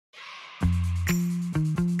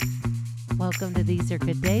Welcome to These Are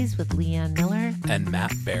Good Days with Leanne Miller. And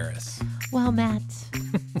Matt Barris. Well, Matt,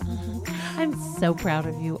 I'm so proud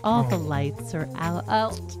of you. All the lights are out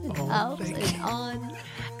and on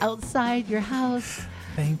outside your house.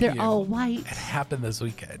 Thank you. They're all white. It happened this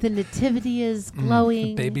weekend. The nativity is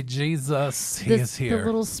glowing. Baby Jesus, he is here. The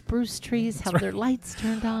little spruce trees have their lights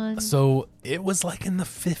turned on. So it was like in the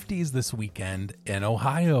 50s this weekend in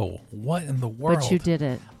Ohio. What in the world? But you did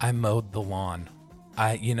it. I mowed the lawn.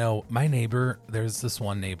 My neighbor, there's this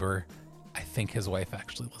one neighbor, I think his wife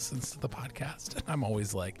actually listens to the podcast. And I'm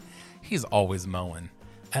always like, he's always mowing.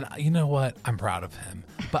 And you know what? I'm proud of him,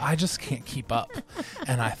 but I just can't keep up.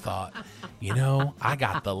 And I thought, I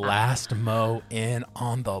got the last mow in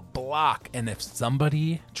on the block. And if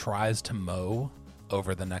somebody tries to mow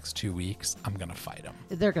over the next 2 weeks, I'm going to fight him.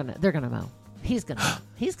 They're gonna mow. He's gonna mow.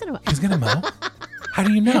 He's going to mow? How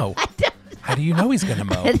do you know? How do you know he's going to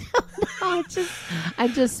mow?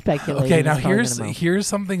 I'm just speculating. Okay, now here's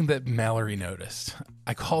something that Mallory noticed.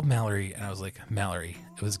 I called Mallory and I was like, Mallory,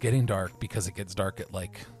 it was getting dark because it gets dark at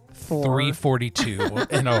like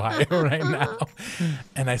 3:42 in Ohio right now.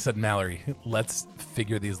 And I said, Mallory, let's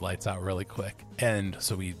figure these lights out really quick. And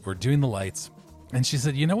so we were doing the lights. And she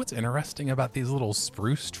said, you know what's interesting about these little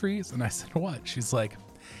spruce trees? And I said, what? She's like,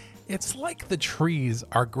 it's like the trees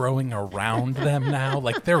are growing around them now.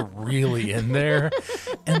 Like they're really in there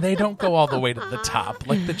and they don't go all the way to the top.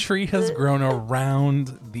 Like the tree has grown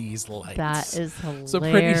around these lights. That is hilarious. So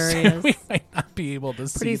pretty soon we might not be able to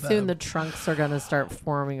see them. Pretty soon the trunks are going to start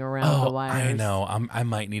forming around the wires. I know. I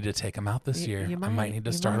might need to take them out this year. I might need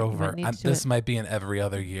to start over. This might be an every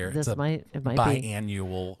other year. It's a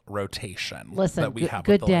biannual rotation. Listen, that we have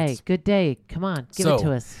good with the day. lights. Good day. Come on, give it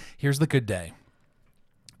to us. Here's the good day.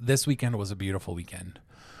 This weekend was a beautiful weekend.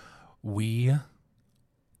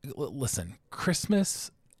 Listen, Christmas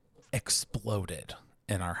exploded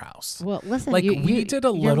in our house. Well, listen, we did a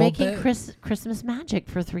little bit. You're making Christmas magic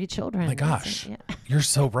for 3 children. My gosh, You're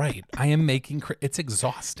so right. I am making, it's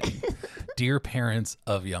exhausting. Dear parents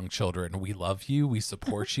of young children, we love you. We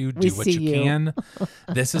support you. Do what you can.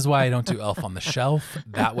 This is why I don't do Elf on the Shelf.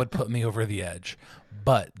 That would put me over the edge.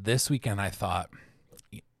 But this weekend I thought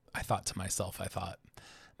to myself,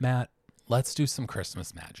 Matt, let's do some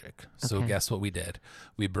Christmas magic. So guess what we did?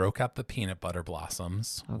 We broke out the peanut butter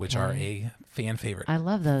blossoms, which are a fan favorite. I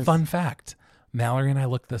love those. Fun fact, Mallory and I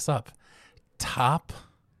looked this up. Top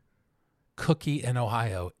cookie in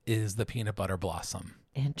Ohio is the peanut butter blossom.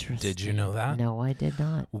 Interesting. Did you know that? No, I did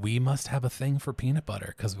not. We must have a thing for peanut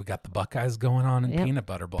butter because we got the Buckeyes going on and peanut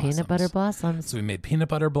butter blossoms. Peanut butter blossoms. So we made peanut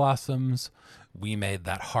butter blossoms. We made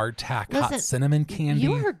that hardtack hot cinnamon candy.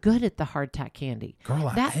 You are good at the hardtack candy. Girl,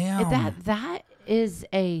 I am. That is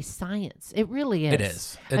a science. It really is. It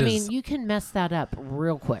is. I mean, you can mess that up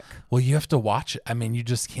real quick. Well, you have to watch it. I mean, you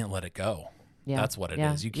just can't let it go. Yeah. That's what it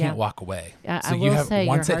is. You can't walk away. So you have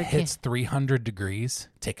once it hits 300 degrees,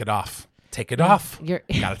 take it off. Take it off. You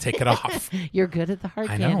got to take it off. You're good at the hard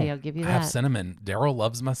candy. I'll give you that. I have cinnamon. Daryl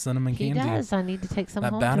loves my cinnamon candy. He does. I need to take some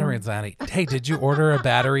home. That battery, Daddy. Hey, did you order a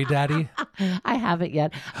battery, Daddy? I haven't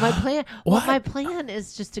yet. My plan. My plan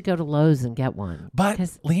is just to go to Lowe's and get one. But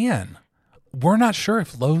Leanne, we're not sure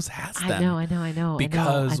if Lowe's has them. I know.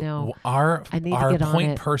 Because I know. our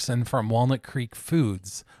point person from Walnut Creek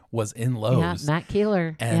Foods was in Lowe's. Yeah, Matt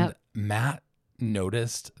Keeler. And Matt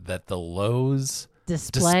noticed that the Lowe's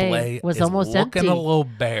display was almost looking empty. A little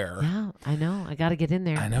bare. Yeah, I know. I got to get in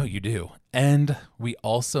there. I know you do. And we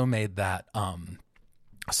also made that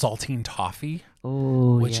saltine toffee,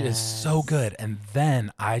 which is so good. And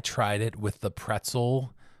then I tried it with the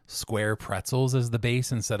square pretzels as the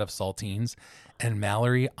base instead of saltines. And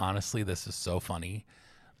Mallory, honestly, this is so funny,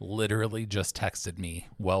 literally just texted me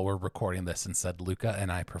while we're recording this and said, Luca and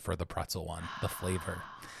I prefer the pretzel one, the flavor.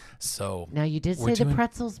 So now you did say the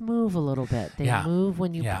pretzels move a little bit. They move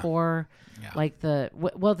when you pour like do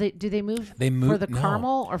they move for the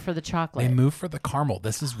caramel or for the chocolate? They move for the caramel.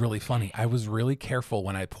 This is really funny. I was really careful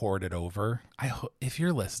when I poured it over. If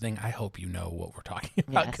you're listening, I hope you know what we're talking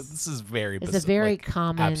about because this is it's a very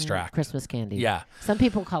common abstract Christmas candy. Yeah. Some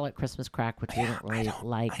people call it Christmas crack, which we don't really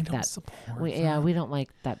like. I don't support we don't like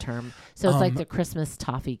that term. So it's like the Christmas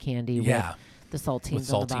toffee candy with the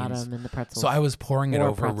saltines on the bottom and the pretzels. So I was pouring it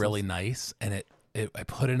over really nice, and I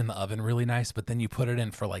put it in the oven really nice, but then you put it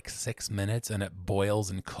in for like 6 minutes, and it boils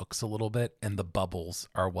and cooks a little bit, and the bubbles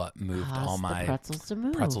are what moved all my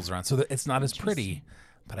pretzels around. So it's not as pretty,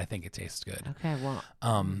 but I think it tastes good. Okay, well.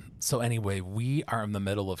 So anyway, we are in the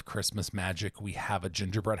middle of Christmas magic. We have a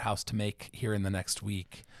gingerbread house to make here in the next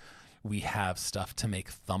week. We have stuff to make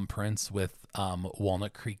thumbprints with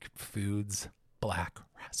Walnut Creek Foods black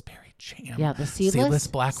raspberry jam. Yeah, the seedless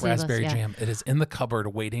black raspberry jam. It is in the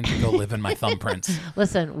cupboard waiting to go live in my thumbprints.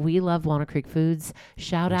 Listen, we love Walnut Creek Foods.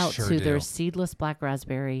 Shout out sure to do. their seedless black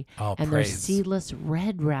raspberry Oh, and their praise. seedless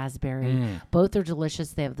red raspberry. Both are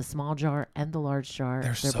delicious. They have the small jar and the large jar.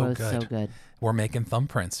 They're so both good. so good. We're making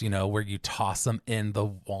thumbprints, where you toss them in the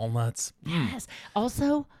walnuts. Yes.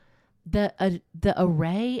 Also, the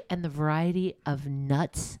array and the variety of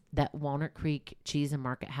nuts that Walnut Creek Cheese and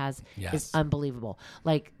Market has is unbelievable.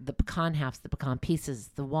 Like the pecan halves, the pecan pieces,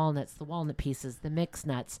 the walnuts, the walnut pieces, the mixed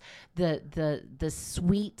nuts, the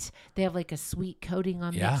sweet. They have like a sweet coating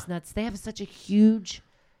on mixed nuts. They have such a huge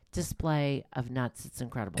display of nuts. It's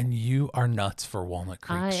incredible. And you are nuts for Walnut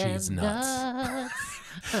Creek Cheese am nuts.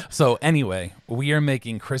 So anyway, we are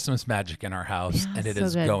making Christmas magic in our house, and it so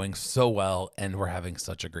is good. going so well, and we're having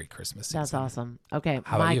such a great Christmas season. That's awesome. Okay,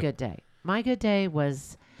 How about my you? good day. My good day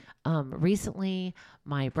was recently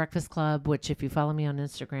my breakfast club, which if you follow me on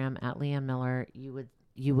Instagram at Leanne Miller,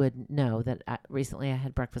 you would know that recently I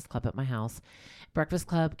had breakfast club at my house. Breakfast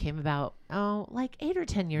club came about, like 8 or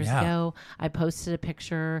 10 years ago. I posted a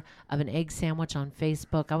picture of an egg sandwich on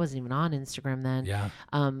Facebook. I wasn't even on Instagram then. Yeah.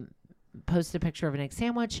 Posted a picture of an egg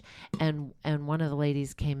sandwich, and one of the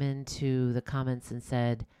ladies came into the comments and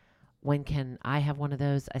said, when can I have one of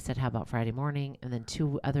those? I said, how about Friday morning? And then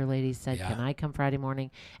 2 other ladies said, can I come Friday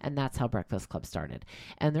morning? And that's how Breakfast Club started.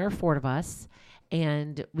 And there are 4 of us,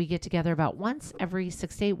 and we get together about once every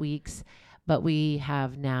 6 to 8 weeks. But we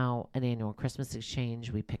have now an annual Christmas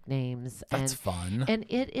exchange. We pick names. That's fun. And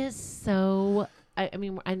it is so, I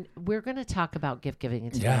mean, we're going to talk about gift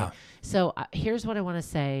giving today. Yeah. So here's what I want to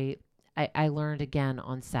say. I learned again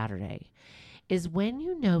on Saturday is when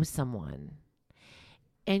you know someone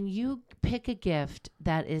and you pick a gift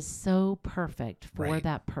that is so perfect for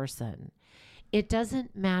that person, it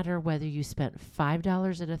doesn't matter whether you spent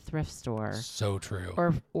 $5 at a thrift store. So true.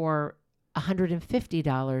 Or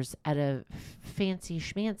 $150 at a fancy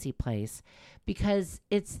schmancy place, because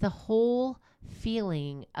it's the whole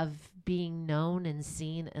feeling of being known and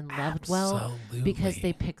seen and loved well, because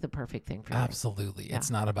they pick the perfect thing for you. Absolutely. It's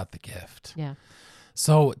not about the gift. Yeah.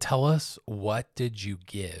 So tell us, what did you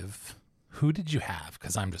give? Who did you have?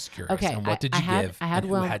 Because I'm just curious. Okay. And what did you give? I had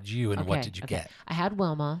and who had you, and what did you get? I had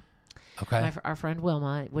Wilma. Okay. Our friend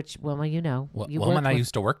Wilma, which Wilma, Wilma and I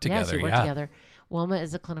used to work together. Yes, we worked together. Wilma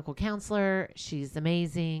is a clinical counselor. She's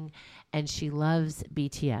amazing, and she loves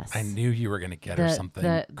BTS. I knew you were going to get her something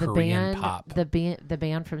Korean pop. The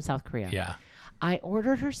band from South Korea. Yeah. I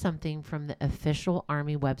ordered her something from the official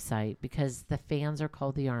Army website because the fans are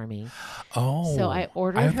called the Army. Oh. So I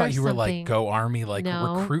ordered her I something. thought you were like, go Army, like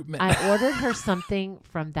recruitment. I ordered her something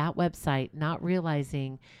from that website, not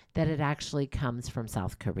realizing that it actually comes from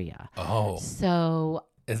South Korea. Oh. So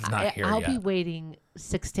it's not here yet. I'll be waiting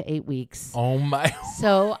 6 to 8 weeks. Oh my.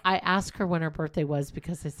 So I asked her when her birthday was,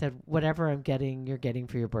 because I said, whatever I'm getting, you're getting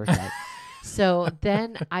for your birthday. So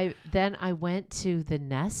then I went to the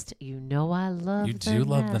Nest. I love you the do Nest.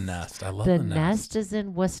 love the Nest. I love the Nest. The Nest is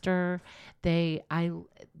in Worcester. They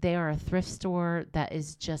are a thrift store that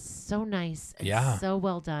is just so nice and so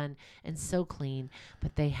well done and so clean.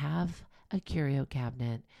 But they have a curio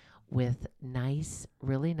cabinet with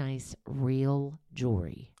really nice real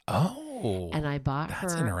jewelry. Oh. And I bought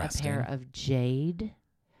her a pair of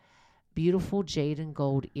beautiful jade and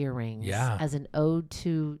gold earrings as an ode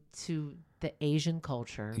to the Asian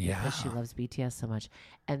culture, because she loves BTS so much,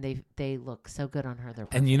 and they look so good on her.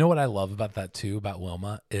 And you know what I love about that too, about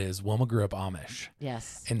Wilma, is Wilma grew up Amish.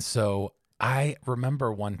 Yes. And so I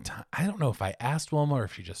remember one time, I don't know if I asked Wilma or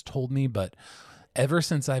if she just told me, but ever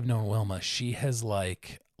since I've known Wilma, she has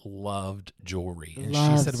loved jewelry. And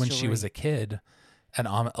she said when she was a kid, and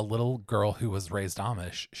a little girl who was raised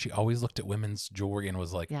Amish, she always looked at women's jewelry and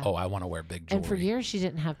was like, oh, I want to wear big jewelry. And for years, she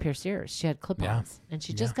didn't have pierced ears. She had clip-ons. And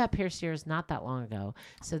she just got pierced ears not that long ago.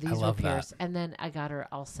 So these were pierced. That. And then I got her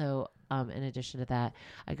also, in addition to that,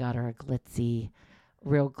 I got her a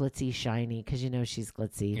real glitzy, shiny, because she's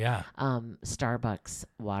glitzy. Yeah. Starbucks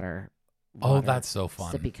water. Oh, that's so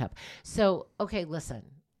fun. Sippy cup. So, okay, listen.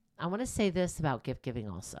 I want to say this about gift giving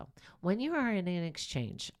also. When you are in an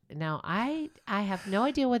exchange, now I have no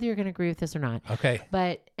idea whether you're going to agree with this or not. Okay.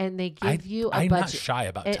 And they give you a I'm budget. not shy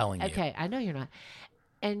about telling you. Okay, I know you're not.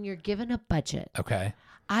 And you're given a budget. Okay.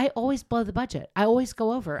 I always blow the budget. I always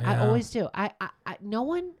go over. Yeah. I always do. No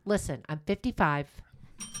one, listen, I'm 55.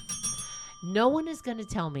 No one is going to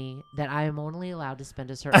tell me that I am only allowed to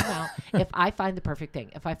spend a certain amount if I find the perfect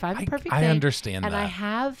thing. If I find the perfect thing. I understand and that. I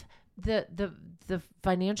have the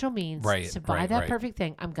financial means to buy that perfect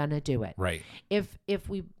thing, I'm gonna do it. Right. If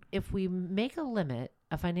we make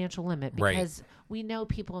a financial limit, because we know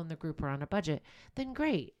people in the group are on a budget, then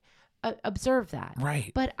great. observe that.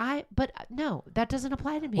 Right. But no, that doesn't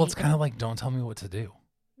apply to me. Well, it's kind of like, don't tell me what to do.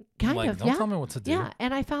 Kind like, of, don't tell me what to do. Yeah,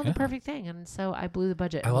 and I found the perfect thing, and so I blew the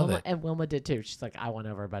budget. I love it. And Wilma did too. She's like, I went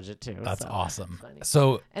over budget too. That's so awesome. funny.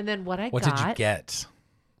 So, and then what did you get?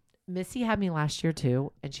 Missy had me last year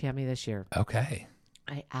too, and she had me this year. Okay.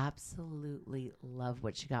 I absolutely love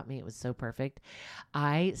what she got me. It was so perfect.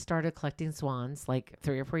 I started collecting swans like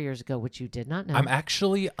 3 or 4 years ago, which you did not know. I'm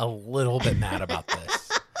actually a little bit mad about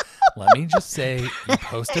this. Let me just say, you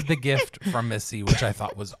posted the gift from Missy, which I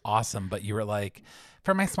thought was awesome, but you were like,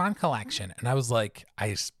 for my swan collection. And I was like,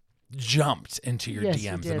 jumped into your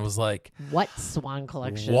DMs and was like, what swan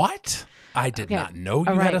collection? What? I did not know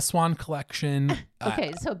you had a swan collection.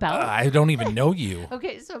 Okay, so about I don't even know you.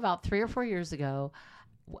 Okay, so about 3 or 4 years ago,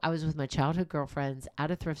 I was with my childhood girlfriends at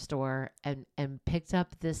a thrift store and picked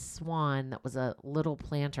up this swan that was a little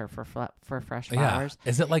planter for fresh flowers. Yeah.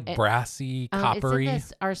 Is it like brassy, coppery?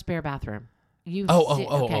 It's in our spare bathroom.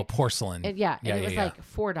 Porcelain. And it was like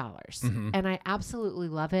 $4, and I absolutely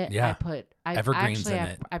love it. Yeah, I evergreens in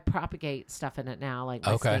it. I propagate stuff in it now, like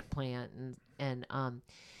my snake plant, and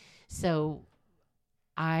so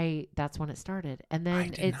that's when it started, and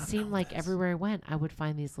then it seemed like everywhere I went, I would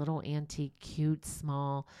find these little antique, cute,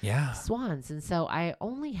 small swans, and so I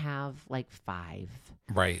only have like 5.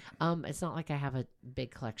 Right. It's not like I have a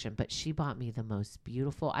big collection, but she bought me the most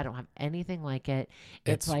beautiful. I don't have anything like it.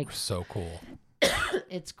 It's like so cool.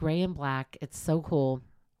 It's gray and black. It's so cool.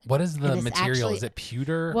 What is the material? Is it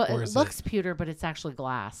pewter? Well, it looks pewter, but it's actually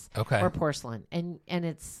glass or porcelain, and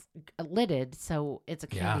it's lidded, so it's a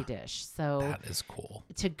candy dish. So that is cool.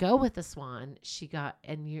 To go with the swan, she got,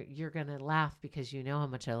 and you're gonna laugh because you know how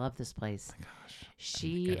much I love this place. Oh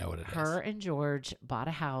my gosh, her and George bought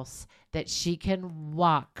a house that she can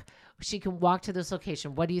walk. She can walk to this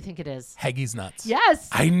location. What do you think it is? Haggis Nuts. Yes.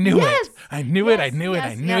 I knew it. I knew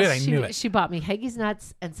it. She bought me Haggis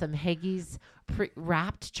Nuts and some Haggis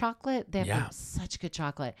wrapped chocolate. They have such good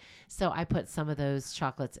chocolate. So I put some of those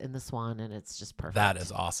chocolates in the swan, and it's just perfect. That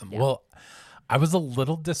is awesome. Yeah. Well, I was a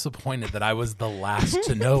little disappointed that I was the last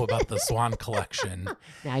to know about the swan collection.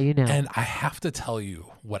 Now you know. And I have to tell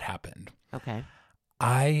you what happened. Okay.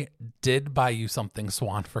 I did buy you something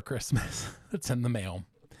swan for Christmas. It's in the mail.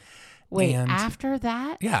 Wait, after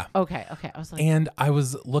that? Yeah. Okay. I was like, and I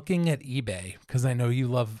was looking at eBay because I know you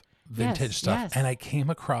love vintage stuff, and I came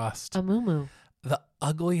across a muumuu. The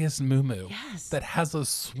ugliest muumuu that has a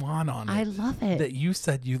swan on it. I love it. That you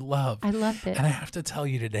said you loved. I loved it. And I have to tell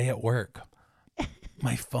you, today at work,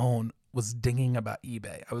 my phone was dinging about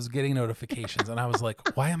eBay. I was getting notifications, and I was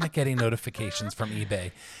like, why am I getting notifications from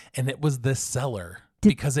eBay? And it was this seller.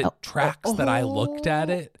 Because it tracks that I looked at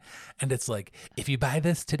it, and it's like, if you buy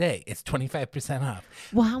this today, it's 25% off.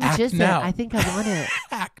 Well, how much is now. it? I think I want it.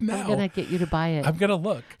 Act now. I'm gonna get you to buy it. I'm gonna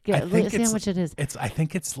look. See how much it is. I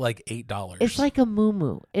think it's like $8. It's like a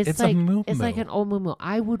muumuu. It's like, a muumuu. It's like an old muumuu.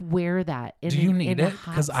 I would wear that. Do you need it?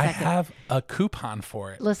 Because I have a coupon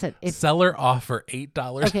for it. Listen, seller offer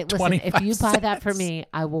 $8. Okay, listen. If you buy that for me,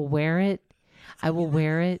 I will wear it.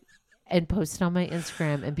 And post it on my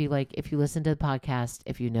Instagram and be like, if you listen to the podcast,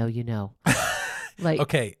 if you know, you know. Like,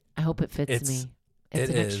 okay. I hope it fits me. It's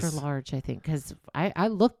an extra large, I think, because I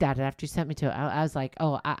looked at it after you sent me to it. I was like,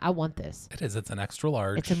 oh, I want this. It is. It's an extra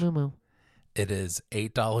large. It's a muumuu. It is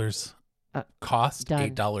 $8 cost, done.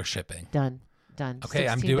 $8 shipping. Done. Okay,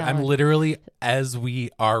 I'm literally, as we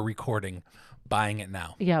are recording, buying it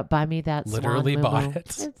now. Yeah, buy me that. Literally bought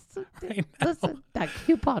it. Right now. Listen, that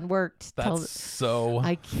coupon worked. That's so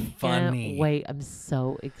I can't funny. Wait, I'm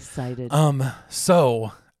so excited.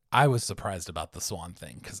 So I was surprised about the swan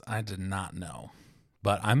thing because I did not know.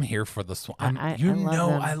 But I'm here for the swan.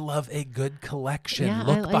 I love a good collection. Yeah,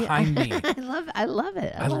 Look behind me. I love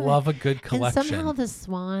it. I love a good collection. And somehow the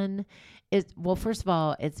swan is, well, first of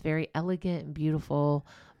all, it's very elegant and beautiful,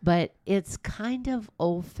 but it's kind of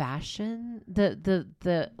old fashioned.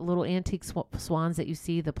 The little antique swans that you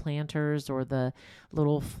see, the planters or the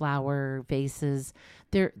little flower vases,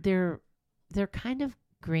 they're kind of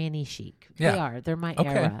granny chic. Yeah. They are. They're my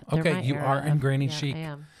era. Okay, you are in granny chic. I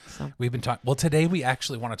am. So. We've been talking. Well, today we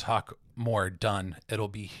actually want to talk more. Done. It'll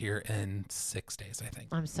be here in 6 days, I think.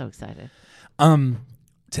 I'm so excited.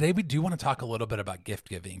 Today we do want to talk a little bit about gift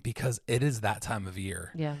giving because it is that time of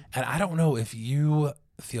year. Yeah. And I don't know if you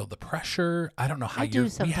feel the pressure. I don't know how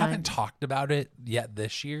we haven't talked about it yet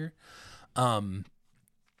this year.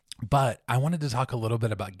 But I wanted to talk a little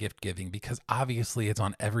bit about gift giving because obviously it's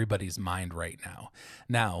on everybody's mind right now.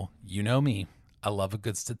 Now, you know me. I love a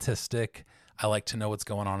good statistic. I like to know what's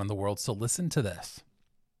going on in the world. So listen to this.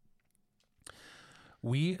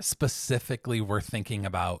 We specifically were thinking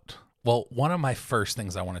about Well, one of my first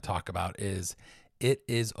things I want to talk about is it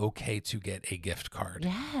is okay to get a gift card.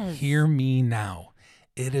 Yes. Hear me now.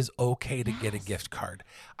 It is okay to get a Yes. gift card.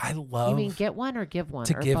 I love You mean get one or give one?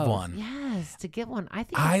 to or give both? one. Yes, to give one. I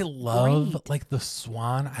think I it's love great. like the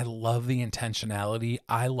Swan. I love the intentionality.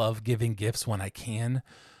 I love giving gifts when I can.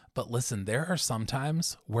 But listen, there are some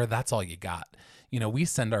times where that's all you got. You know, we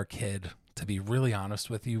send our kid, to be really honest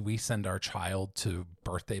with you, we send our child to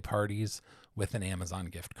birthday parties with an Amazon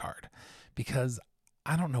gift card because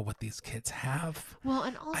I don't know what these kids have. Well,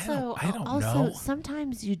 and also, I don't know.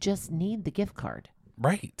 sometimes you just need the gift card.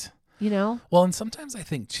 Right. You know? Well, and sometimes I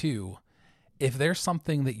think too, if there's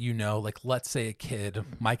something that you know, like let's say a kid,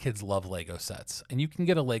 my kids love Lego sets, and you can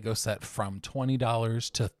get a Lego set from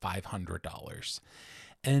 $20 to $500.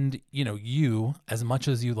 And, you know, you, as much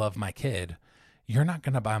as you love my kid, you're not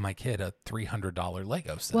going to buy my kid a $300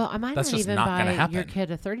 Lego set. Well, I might That's not just even not gonna buy happen. your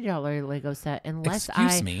kid a $30 Lego set unless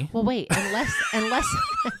Excuse me? Well, wait, unless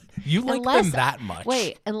You like unless- them that much.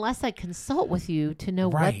 Wait, unless I consult with you to know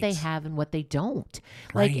what they Right. have and what they don't.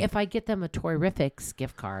 Like Right. if I get them a Toyrifics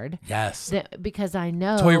gift card, Yes. because I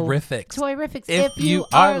know Toyrifics. Toyrifics. If you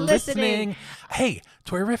are listening. Hey,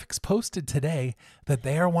 Toyrifics posted today that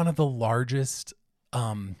they are one of the largest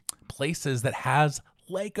places that has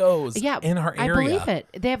Legos Yeah, in our area. I believe it.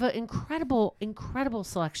 They have an incredible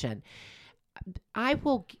selection. I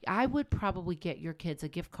would probably get your kids a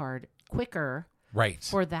gift card quicker Right.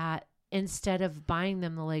 for that instead of buying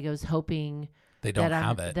them the Legos hoping They don't that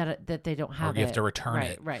have it. that they don't have or you it. have to return right,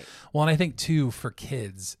 it. Right. Well, and I think too, for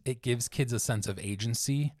kids, it gives kids a sense of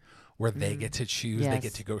agency where they get to choose, they Yes.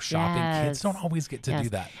 get to go shopping. Kids Yes. don't always get to Yes. do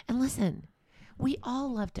that. And listen, we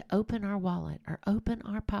all love to open our wallet or open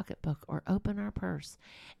our pocketbook or open our purse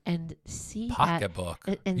and see Pocketbook.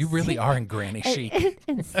 and You really see- are in granny chic.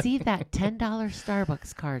 and see that $10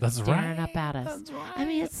 Starbucks card That's staring right. up at us. That's right. I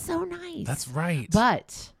mean, it's so nice. That's right.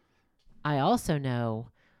 But I also know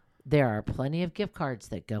there are plenty of gift cards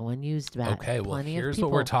that go unused, Matt. Okay, well, Plenty of here's people.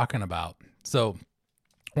 what we're talking about. So,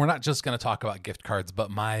 we're not just going to talk about gift cards, but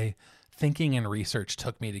my thinking and research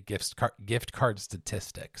took me to gift card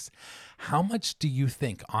statistics. How much do you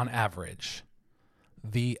think, on average,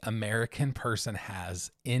 the American person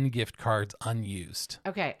has in gift cards unused?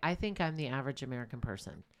 Okay, I think I'm the average American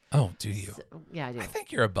person. Oh, do you? So, yeah, I do. I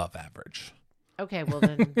think you're above average. Okay, well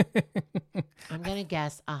then I'm gonna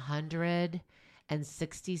guess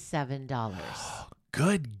 $167.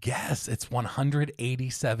 Good guess. It's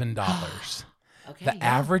 $187. Okay, The yeah,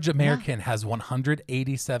 average yeah. American has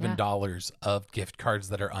 $187 of gift cards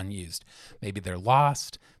that are unused. Maybe they're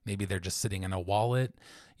lost. Maybe they're just sitting in a wallet.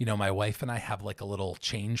 You know, my wife and I have like a little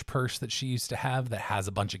change purse that she used to have that has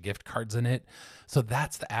a bunch of gift cards in it. So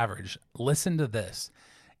that's the average. Listen to this.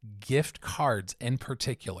 Gift cards in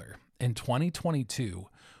particular in 2022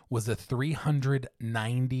 was a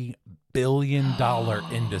 $390 billion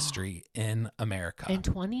industry in America. In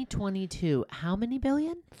 2022, how many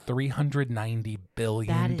billion? $390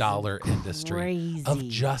 billion industry of crazy.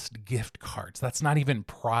 just gift cards. That's not even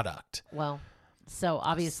product. Well, so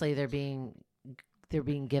obviously they're being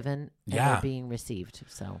given and Yeah. they're being received.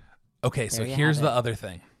 So Okay, so There you here's have the it. other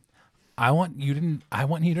thing. I want you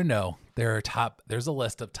to know there's a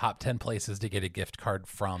list of top 10 places to get a gift card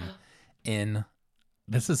from in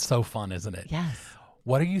this is so fun, isn't it? yes.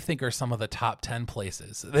 What do you think are some of the top 10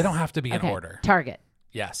 places? They don't have to be in Okay, order. Target,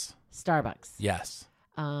 Yes. Starbucks, Yes.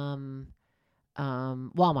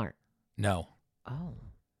 Walmart. No. Oh,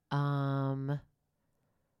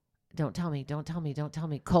 don't tell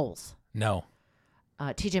me. Kohl's, No.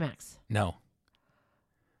 TJ Maxx. No.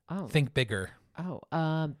 Oh, Think bigger.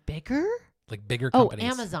 bigger. Like bigger Oh,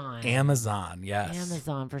 companies. Amazon. Amazon, yes.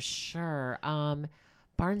 Amazon for sure.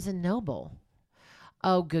 Barnes and Noble.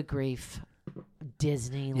 Oh, good grief.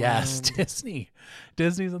 Disneyland. Yes, Disney.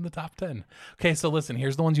 Disney's in the top 10. Okay, so listen,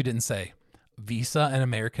 here's the ones you didn't say. Visa and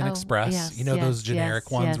American Oh, Express. yes, You know yes, those generic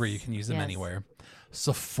yes, ones where yes, you can use them yes. anywhere.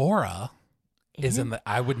 Sephora is in the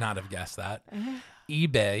I would not have guessed that.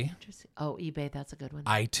 eBay, Interesting. Oh, eBay. That's a good one.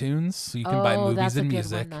 iTunes, so you can buy Oh, movies that's a and good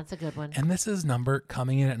music. one. That's a good one. And this is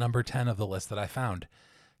coming in at number 10 of the list that I found.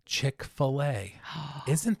 Chick-fil-A.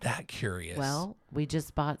 Isn't that curious? Well, we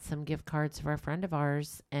just bought some gift cards for a friend of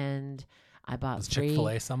ours, and I bought was three.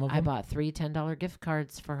 Chick-fil-A some of them? I bought three $10 gift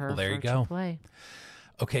cards for her. Well, there for you go. Chick-fil-A.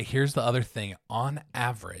 Okay, here's the other thing. On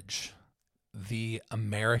average, the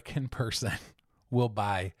American person will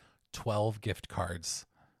buy 12 gift cards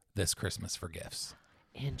this Christmas for gifts.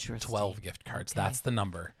 Interesting. 12 gift cards. Okay. That's the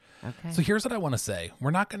number. Okay. So here's what I want to say.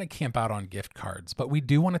 We're not going to camp out on gift cards, but we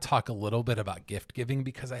do want to talk a little bit about gift giving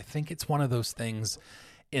because I think it's one of those things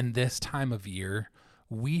in this time of year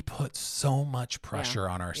we put so much pressure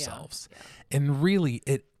on ourselves. Yeah. And really,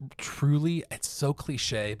 it truly, it's so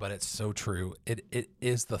cliche, but it's so true. It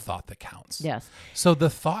is the thought that counts. Yes. So the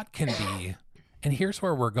thought can be, and here's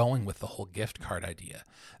where we're going with the whole gift card idea.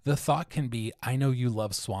 The thought can be, I know you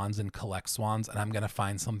love swans and collect swans, and I'm going to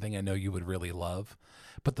find something I know you would really love.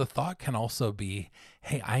 But the thought can also be,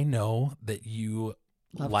 hey, I know that you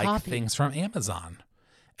like coffee. things from Amazon,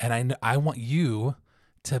 and I want you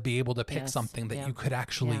to be able to pick Yes. something that Yeah. you could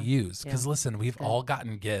actually Yeah. use. Because Yeah. listen, we've all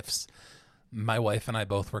gotten gifts. My wife and I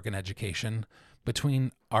both work in education.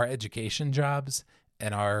 Between our education jobs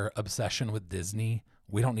and our obsession with Disney,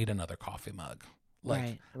 we don't need another coffee mug.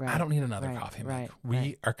 Like, Right. I don't need another Right. coffee mug. Right. We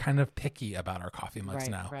Right. are kind of picky about our coffee mugs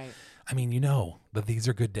Right. now. Right. I mean, you know that these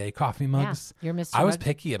are good day coffee mugs. Yeah. You're Mr. I was Mug-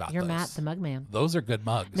 picky about You're those. Matt the Mug Man. Those are good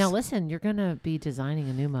mugs. Now listen, you're gonna be designing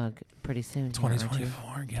a new mug pretty soon. here, aren't you?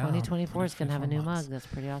 2024, yeah. 2024 is gonna have a new 2024 mug. That's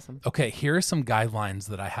pretty awesome. Okay, here are some guidelines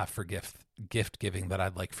that I have for gift giving that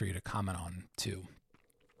I'd like for you to comment on too.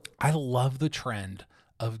 I love the trend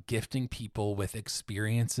of gifting people with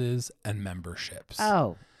experiences and memberships.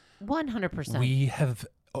 Oh, 100%. We have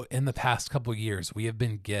in the past couple of years, we have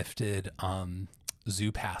been gifted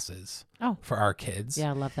zoo passes Oh. for our kids.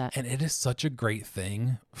 Yeah, I love that. And it is such a great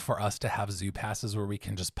thing for us to have zoo passes where we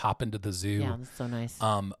can just pop into the zoo. Yeah, that's so nice.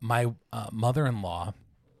 My mother-in-law,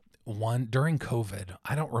 during COVID,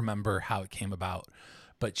 I don't remember how it came about,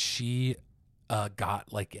 but she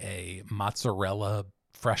got like a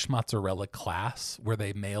fresh mozzarella class where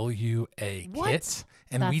they mail you a What? kit,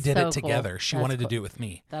 and we That's did so it together. cool. She That's wanted to cool. do it with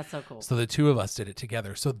me. That's so cool. So the two of us did it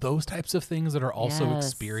together. So those types of things that are also Yes,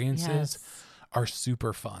 experiences yes. are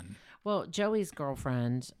super fun. Well, Joey's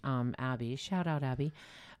girlfriend, Abby, shout out Abby,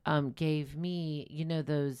 gave me,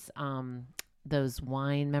 those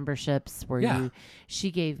wine memberships where Yeah.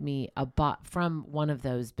 she gave me a box from one of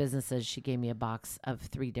those businesses. She gave me a box of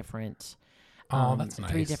three different, Oh, that's nice.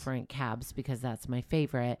 3 different cabs because that's my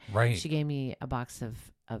favorite. Right. She gave me a box of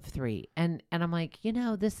 3. And I'm like,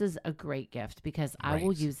 this is a great gift because I will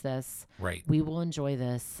Right. use this. Right. We will enjoy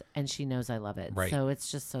this. And she knows I love it. Right. So it's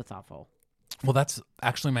just so thoughtful. Well, that's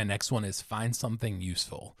actually my next one is find something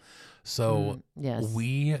useful. So Yes.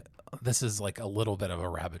 this is like a little bit of a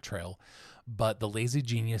rabbit trail, but The Lazy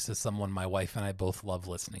Genius is someone my wife and I both love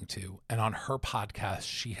listening to. And on her podcast,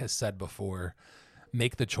 she has said before,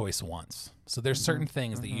 make the choice once. So there's certain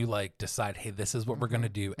things that you like decide, hey, this is what we're going to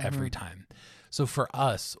do every time. So for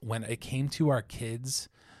us, when it came to our kids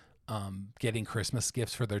getting Christmas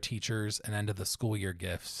gifts for their teachers and end of the school year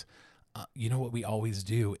gifts, you know what we always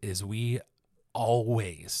do is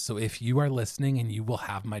so if you are listening and you will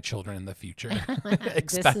have my children in the future,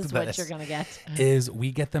 expect this is what you're going to get. is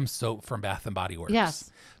we get them soap from Bath and Body Works. Yes.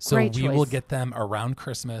 So Great we will choice. get them around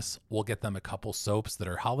Christmas. We'll get them a couple soaps that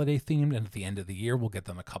are holiday themed. And at the end of the year, we'll get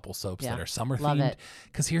them a couple soaps Yeah. that are summer Love themed. it.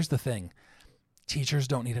 Because here's the thing. Teachers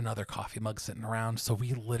don't need another coffee mug sitting around. So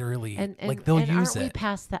we literally, And they'll and use aren't we it.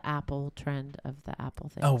 past the Apple trend of the Apple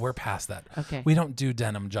thing? Oh, we're past that. Okay. We don't do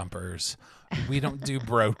denim jumpers. We don't do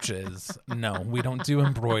brooches. No, we don't do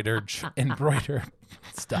embroidered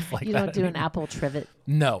stuff like you that. don't do an anymore. Apple trivet.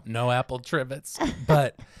 No Apple trivets.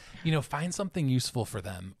 But find something useful for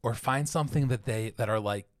them, or find something that are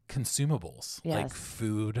like consumables, like Yes.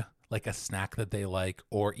 food, like a snack that they like,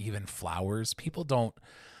 or even flowers.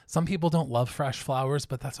 Some people don't love fresh flowers,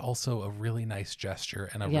 but that's also a really nice gesture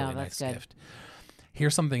and a Yeah, really that's nice good. gift.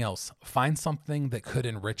 Here's something else. Find something that could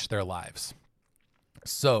enrich their lives.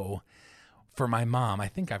 So for my mom, I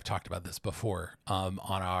think I've talked about this before on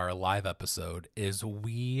our live episode,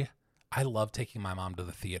 I love taking my mom to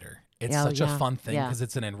the theater. It's Oh, such a yeah, fun thing yeah. because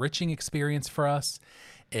it's an enriching experience for us.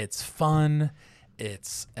 It's fun.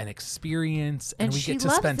 It's an experience. And we she get to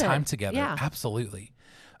loves spend time it. together. Yeah. Absolutely.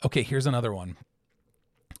 Okay, here's another one.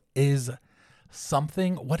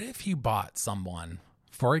 What if you bought someone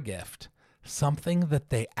for a gift something that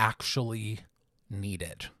they actually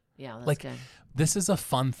needed? Yeah, that's Like, good. this is a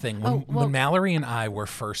fun thing. Oh, well- When Mallory and I were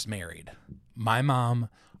first married, my mom,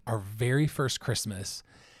 our very first Christmas,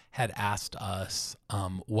 had asked us,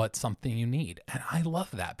 what's something you need? And I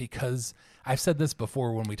love that because I've said this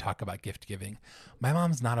before when we talk about gift giving. My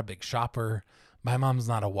mom's not a big shopper. My mom's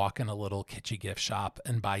not a walk in a little kitschy gift shop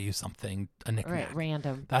and buy you something, a knickknack. Right,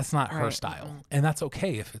 random. That's not her Right, style. And that's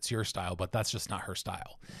okay if it's your style, but that's just not her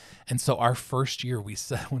style. And so our first year, we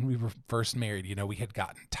said when we were first married, we had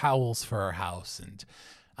gotten towels for our house and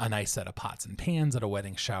a nice set of pots and pans at a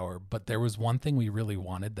wedding shower. But there was one thing we really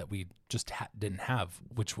wanted that we just didn't have,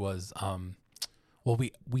 which was,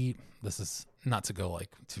 this is not to go like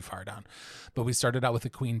too far down, but we started out with a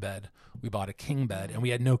queen bed. We bought a king bed and we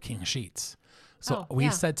had no king sheets. So Oh, we yeah.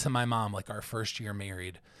 said to my mom, like our first year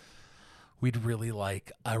married, we'd really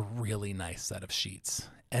like a really nice set of sheets.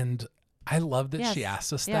 And I love that she Yes.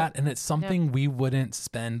 asked us Yeah. that. And it's something we wouldn't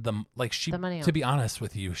spend the money to on. be honest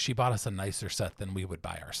with you, she bought us a nicer set than we would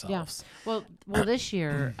buy Yeah. ourselves. Well, this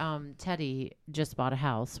year, Teddy just bought a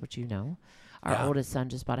house, which you know. Our Yeah. oldest son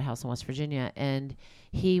just bought a house in West Virginia, and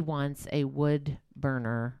he wants a wood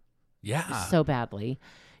burner Yeah. so badly.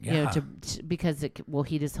 You know, Yeah. because it will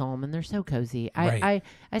heat his home, and they're so cozy. Right.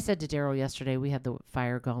 I said to Daryl yesterday, we had the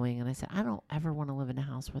fire going, and I said, I don't ever want to live in a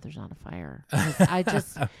house where there's not a fire. 'Cause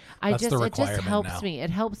That's the it just requirement helps now. me. It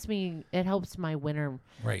helps me. It helps my winter,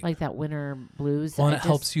 Right. like that winter blues. Well, and I it just-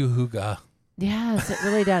 helps you hooga. Yes, it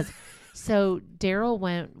really does. So Daryl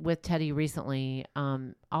went with Teddy recently,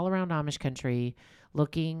 all around Amish country,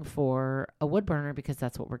 looking for a wood burner because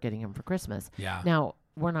that's what we're getting him for Christmas. Yeah. Now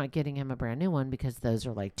we're not getting him a brand new one because those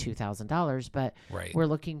are like $2,000, but Right. we're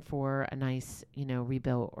looking for a nice,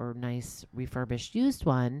 rebuilt or nice refurbished used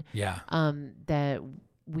one, Yeah. that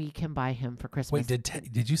we can buy him for Christmas. Wait,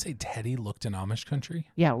 did you say Teddy looked in Amish country?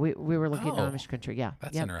 Yeah, we were looking Oh, at Amish country. Yeah,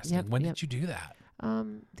 That's Yep, interesting. yep, When yep. did you do that?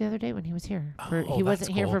 The other day when he was here. Oh, He that's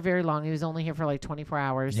wasn't here cool. for very long. He was only here for like 24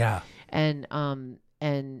 hours. Yeah. And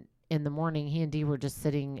in the morning, he and Dee were just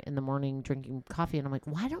sitting in the morning drinking coffee, and I'm like,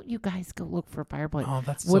 why don't you guys go look for fireplace Oh,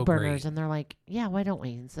 that's wood so burners? great. And they're like, yeah, why don't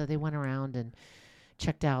we? And so they went around and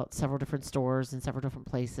checked out several different stores and several different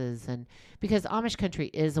places, and because Amish country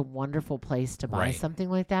is a wonderful place to buy Right. something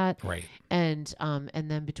like that. Right. And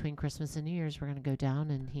then between Christmas and New Year's, we're gonna go down,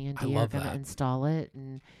 and he and I Dee are love gonna that. install it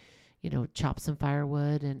and chop some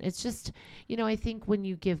firewood. And it's just, I think when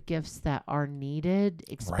you give gifts that are needed,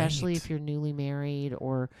 especially Right. if you're newly married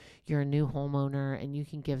or you're a new homeowner, and you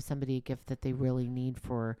can give somebody a gift that they really need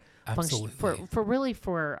for function, Absolutely. for really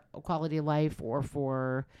for quality of life or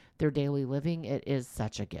for their daily living, it is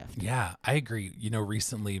such a gift. Yeah, I agree.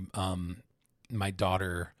 Recently, my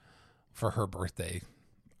daughter, for her birthday,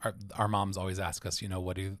 our moms always ask us,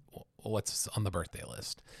 what's on the birthday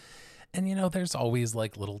list? And, there's always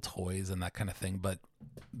like little toys and that kind of thing. But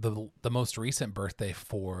the most recent birthday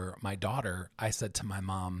for my daughter, I said to my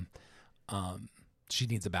mom, she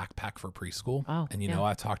needs a backpack for preschool. Oh, And, yeah.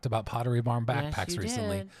 I've talked about Pottery Barn Yes, backpacks you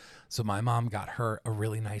recently. did. So my mom got her a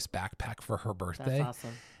really nice backpack for her birthday. That's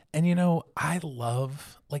awesome. And I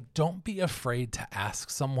love, don't be afraid to ask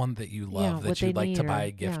someone that you love, what that they you'd like to need buy or-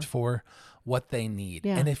 a gift yeah. for, what they need.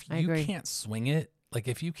 Yeah, And if I you agree. can't swing it,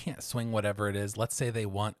 if you can't swing whatever it is, let's say they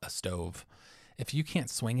want a stove. If you can't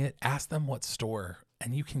swing it, ask them what store,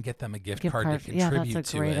 and you can get them a gift card to contribute Yeah, that's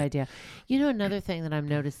a to great it. idea. Another thing that I'm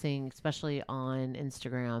noticing, especially on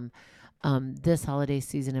Instagram, this holiday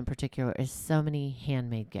season in particular, is so many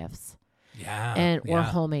handmade gifts Yeah. or yeah.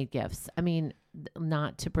 homemade gifts. I mean,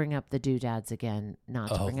 not to bring up the doodads again, not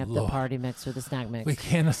to Oh, bring up Lord. the party mix or the snack mix. We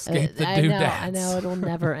can't escape the I doodads. know it'll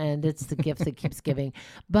never end. It's the gift that keeps giving.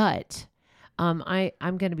 But I'm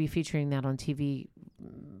going to be featuring that on TV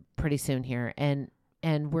pretty soon here, and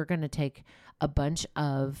we're going to take a bunch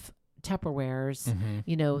of Tupperwares.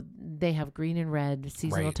 Mhm. They have green and red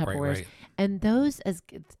seasonal Right, Tupperwares, right. and those as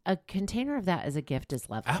a container of that as a gift is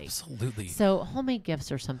lovely. Absolutely. So homemade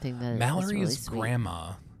gifts are something that Mallory's is really sweet.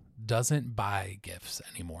 grandma doesn't buy gifts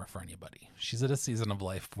anymore for anybody. She's at a season of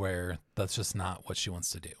life where that's just not what she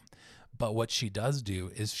wants to do. But what she does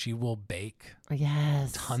do is she will bake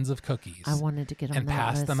Yes, tons of cookies I wanted to get on and that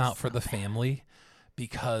pass them list out for so the bad. family,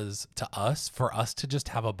 because for us to just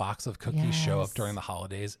have a box of cookies show up Yes. during the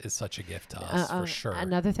holidays is such a gift to us, for sure.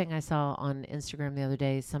 Another thing I saw on Instagram the other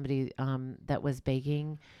day, somebody that was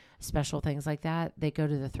baking special things like that. They go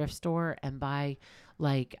to the thrift store and buy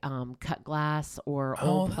like cut glass or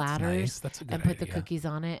old that's platters nice. That's a good and put the idea. cookies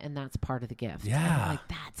on it, and that's part of the gift. And I'm Yeah. like,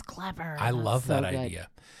 that's clever. I That's love so that good. idea.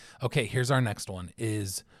 Okay, here's our next one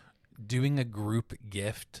is doing a group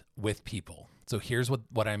gift with people. So here's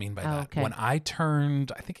what I mean by that. okay. When I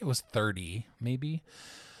turned, I think it was 30, maybe,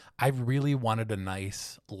 I really wanted a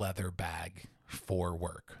nice leather bag for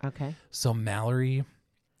work. Okay. So Mallory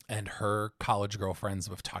and her college girlfriends,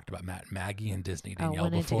 we've talked about Maggie and Disney Danielle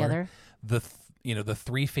went in before. together? The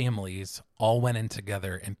three families all went in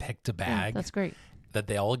together and picked a Yeah, bag that's great. that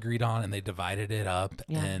they all agreed on, and they divided it up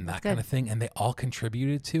Yeah, and that's that kind good. of thing, and they all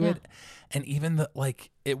contributed to Yeah. it. And even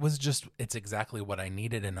it's exactly what I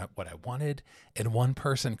needed and what I wanted, and one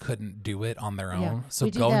person couldn't do it on their Yeah, own, so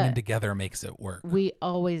we do going in that. together makes it work. We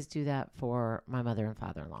always do that for my mother and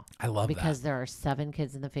father-in-law. I love Because there are 7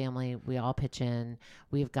 kids in the family. We all pitch in.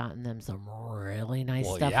 We've gotten them some really nice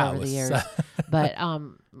Well, stuff yeah, over it the was years. But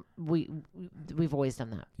we've always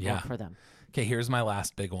done that Yeah. for them. Okay, here's my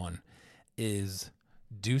last big one is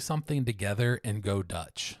do something together and go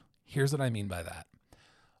Dutch. Here's what I mean by that.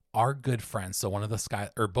 Our good friends, so one of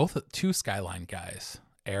the two Skyline guys,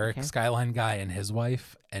 Eric Okay. Skyline guy and his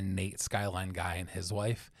wife, and Nate Skyline guy and his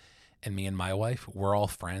wife, and me and my wife, we're all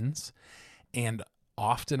friends. And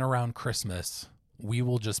often around Christmas, we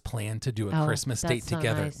will just plan to do a Christmas date that's so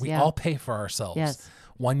together. nice. We Yeah. all pay for ourselves. Yes.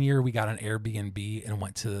 One year we got an Airbnb and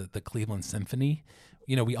went to the Cleveland Symphony.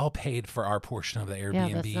 You know, we all paid for our portion of the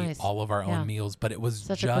Airbnb, that's nice. all of our Yeah. own meals, but it was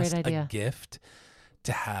Such a great just a idea. gift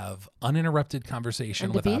to have uninterrupted conversation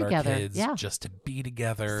And to be without our together. kids, Yeah. just to be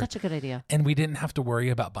together. Such a good idea. And we didn't have to worry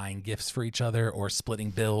about buying gifts for each other or splitting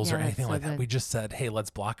bills Yeah, or that's anything so like that. good. We just said, hey, let's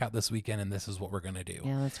block out this weekend and this is what we're going to do.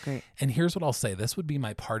 Yeah, that's great. And here's what I'll say. This would be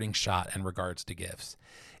my parting shot in regards to gifts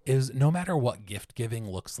is no matter what gift giving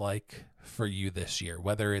looks like for you this year,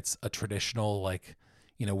 whether it's a traditional, like,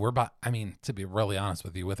 you know, to be really honest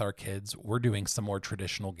with you, with our kids, we're doing some more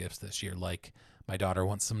traditional gifts this year. Like my daughter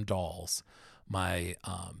wants some dolls. My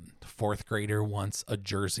fourth grader wants a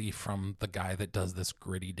jersey from the guy that does this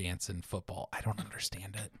gritty dance in football. I don't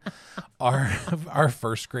understand it. Our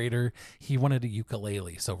first grader, he wanted a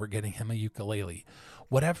ukulele, so we're getting him a ukulele.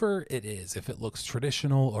 Whatever it is, if it looks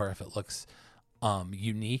traditional or if it looks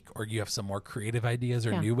unique, or you have some more creative ideas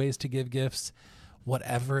or new ways to give gifts,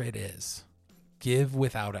 whatever it is, give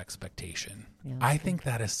without expectation. Yeah, I think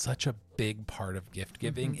that is such a big part of gift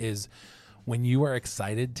giving is when you are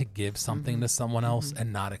excited to give something to someone else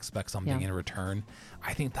and not expect something in return.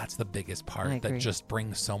 I think that's the biggest I part that agree. just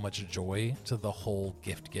brings so much joy to the whole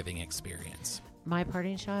gift giving experience. My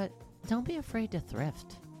parting shot, don't be afraid to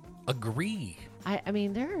thrift. Agree. I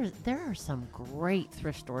mean, there are some great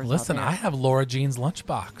thrift stores Listen, out I have Laura Jean's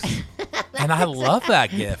lunchbox and I love that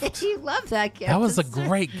gift. You love that gift. That was a It's-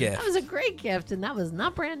 great gift. That was a great gift, and that was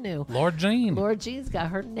not brand new. Laura Jean. Laura Jean's got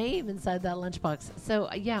her name inside that lunchbox.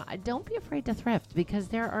 So, yeah, don't be afraid to thrift because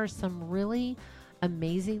there are some really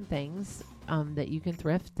amazing things that you can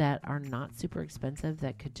thrift that are not super expensive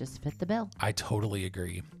that could just fit the bill. I totally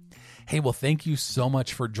agree. Hey, well, thank you so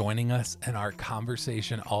much for joining us in our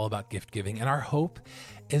conversation all about gift giving. And our hope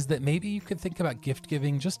is that maybe you could think about gift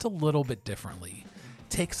giving just a little bit differently.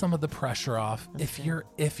 Take some of the pressure off. If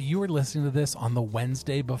you are listening to this on the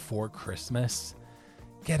Wednesday before Christmas,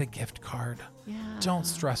 get a gift card. Yeah. Don't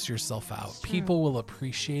stress yourself out. People will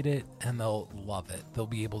appreciate it and they'll love it. They'll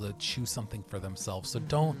be able to choose something for themselves. So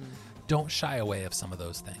don't shy away of some of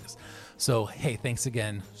those things. So, hey, thanks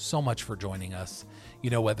again so much for joining us. You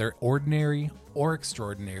know, whether ordinary or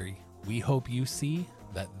extraordinary, we hope you see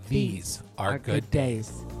that these are good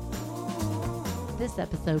days. This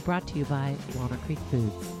episode brought to you by Walnut Creek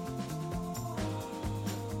Foods.